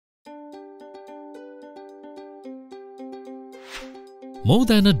More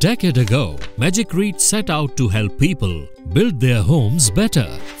than a decade ago, Magicrete set out to help people build their homes better,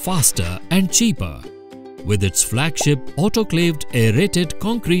 faster and cheaper. With its flagship autoclaved aerated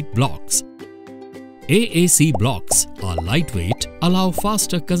concrete blocks, AAC blocks are lightweight, allow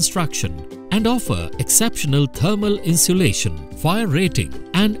faster construction and offer exceptional thermal insulation, fire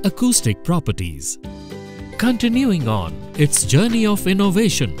rating and acoustic properties. Continuing on its journey of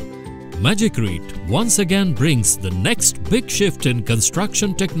innovation, Magicrete once again brings the next big shift in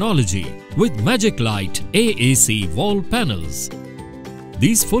construction technology with MagicLite ALC Wall Panels.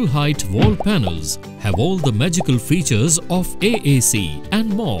 These full-height wall panels have all the magical features of AAC and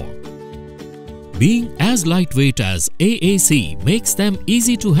more. Being as lightweight as AAC makes them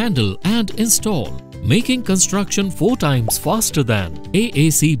easy to handle and install, making construction 4 times faster than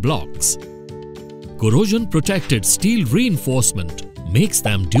AAC blocks. Corrosion-protected steel reinforcement makes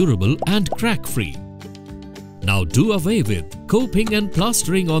them durable and crack-free. Now do away with coping and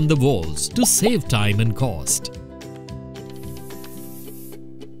plastering on the walls to save time and cost.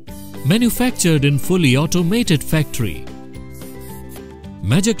 Manufactured in fully automated factory,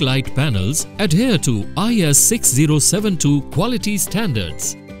 MagicLite panels adhere to IS 6072 quality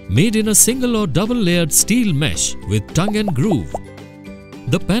standards, made in a single or double-layered steel mesh with tongue and groove.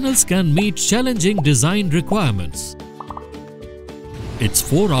 The panels can meet challenging design requirements. Its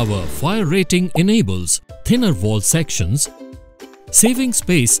 4-hour fire rating enables thinner wall sections, saving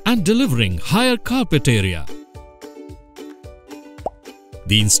space and delivering higher carpet area.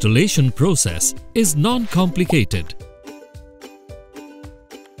 The installation process is non-complicated.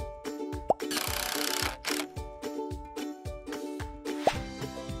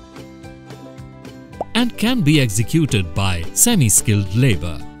 And can be executed by semi-skilled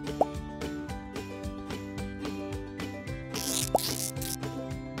labor.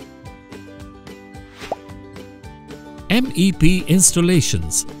 MEP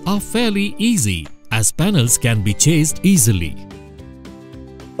installations are fairly easy as panels can be chased easily.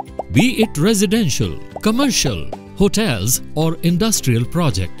 Be it residential, commercial, hotels or industrial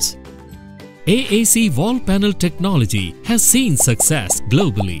projects, AAC wall panel technology has seen success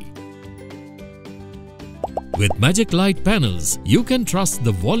globally. With MagicLite panels, you can trust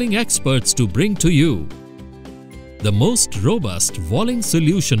the walling experts to bring to you the most robust walling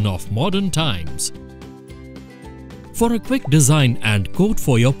solution of modern times. For a quick design and quote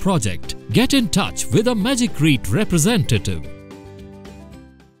for your project, get in touch with a Magicrete representative.